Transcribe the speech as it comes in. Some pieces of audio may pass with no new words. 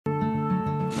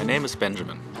name is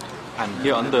Benjamin. I'm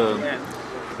here on the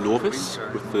Lovis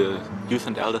with the Youth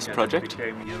and Elders project.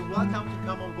 You're welcome to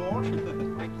come on board.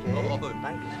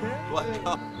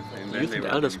 The Youth and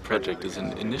Elders project is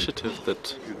an initiative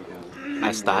that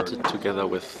I started together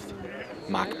with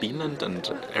Mark Beanland and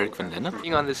Eric Van Lennep.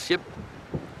 Being on this ship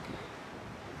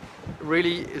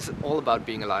really is all about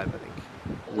being alive, I think.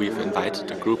 We've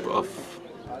invited a group of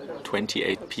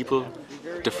 28 people,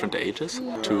 different ages,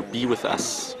 to be with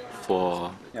us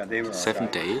for 7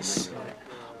 days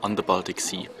on the Baltic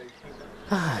Sea.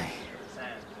 Hi.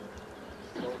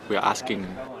 We're asking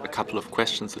a couple of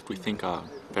questions that we think are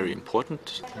very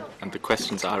important, and the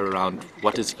questions are around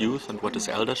what is youth and what is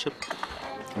eldership,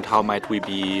 and how might we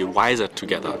be wiser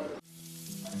together.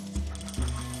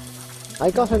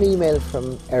 I got an email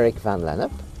from Eric Van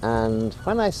Lennep, and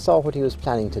when I saw what he was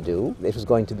planning to do, it was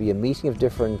going to be a meeting of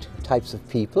different types of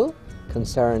people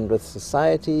concerned with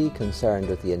society, concerned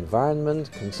with the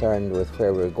environment, concerned with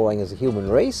where we're going as a human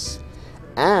race,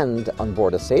 and on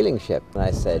board a sailing ship. And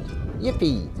I said,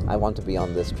 yippee, I want to be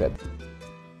on this trip.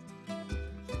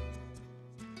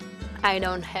 I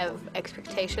don't have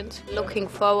expectations. Looking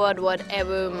forward,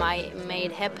 whatever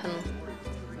might happen,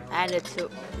 and it's a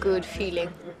good feeling.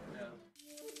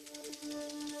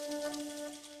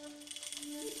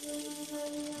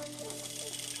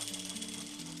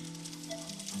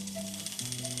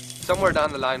 Somewhere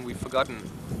down the line we've forgotten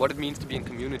what it means to be in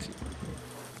community.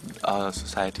 Our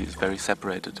society is very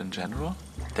separated in general.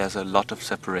 There's a lot of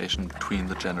separation between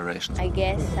the generations. I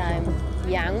guess I'm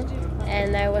young,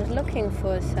 and I was looking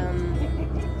for some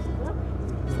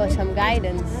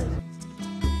guidance.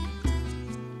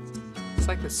 It's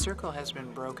like the circle has been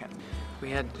broken. We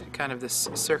had kind of this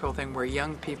circle thing where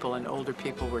young people and older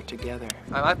people were together.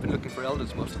 I've been looking for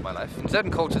elders most of my life. In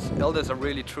certain cultures, elders are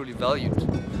really truly valued,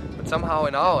 but somehow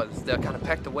in ours, they're kind of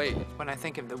packed away. When I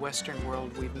think of the Western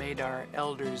world, we've made our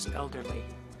elders elderly,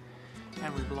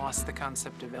 and we've lost the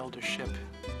concept of eldership.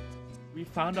 We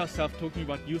found ourselves talking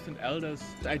about youth and elders.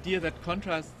 The idea that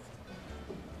contrast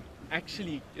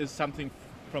actually is something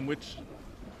from which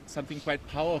something quite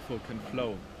powerful can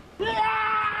flow.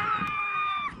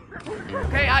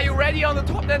 Okay, are you ready on the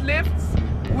top net lifts?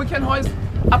 We can hoist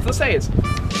up the sails.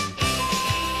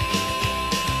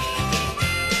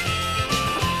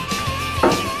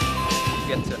 You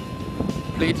get to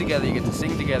play together, you get to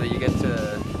sing together, you get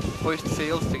to hoist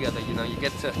sails together, you know, you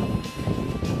get to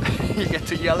you get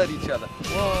to yell at each other.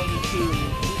 1, 2,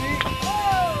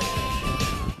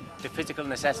 3. The physical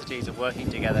necessities of working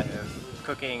together, of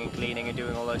cooking and cleaning and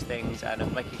doing all those things, and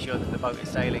of making sure that the boat is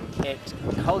sailing, it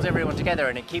holds everyone together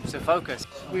and it keeps the focus.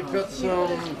 We've got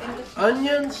some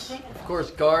onions, of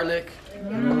course garlic,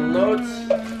 loads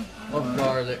of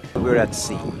garlic. We're at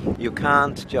sea. You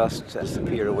can't just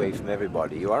disappear away from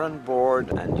everybody. You are on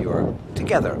board and you're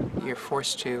together. You're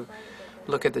forced to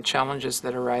look at the challenges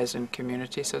that arise in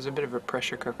community, so there's a bit of a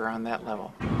pressure cooker on that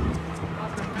level.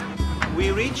 We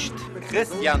reached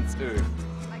Christiansö.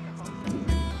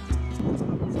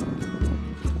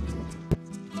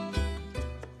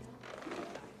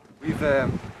 We've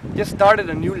just started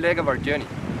a new leg of our journey.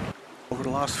 Over the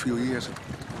last few years, it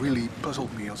really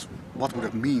puzzled me as what would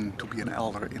it mean to be an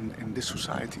elder in this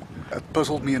society. It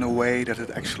puzzled me in a way that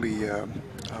it actually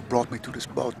brought me to this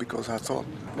boat, because I thought,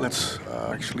 let's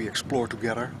actually explore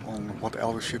together on what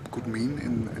eldership could mean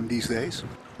in these days.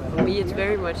 For me, it's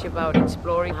very much about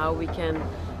exploring how we can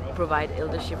provide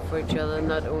eldership for each other,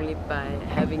 not only by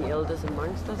having elders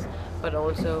amongst us, but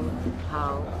also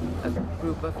how a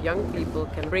group of young people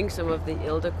can bring some of the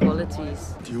elder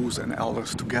qualities. Youth and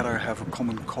elders together have a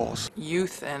common cause.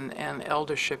 Youth and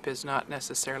eldership is not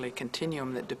necessarily a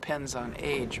continuum that depends on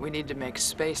age. We need to make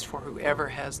space for whoever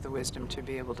has the wisdom to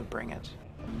be able to bring it.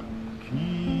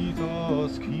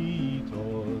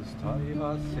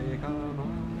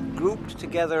 Grouped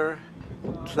together,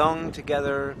 clung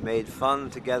together, made fun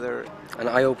together. An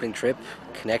eye-opening trip,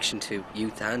 connection to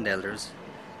youth and elders,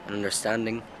 an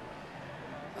understanding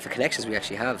of the connections we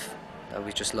actually have that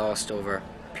we've just lost over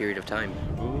a period of time.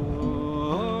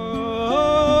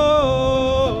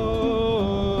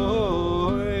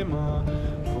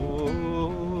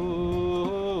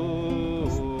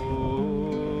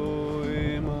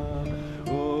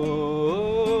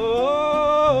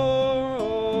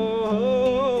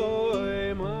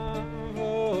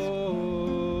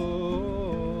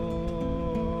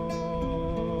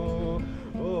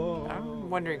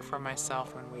 Wondering for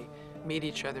myself, when we meet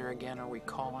each other again or we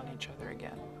call on each other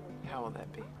again, how will that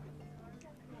be?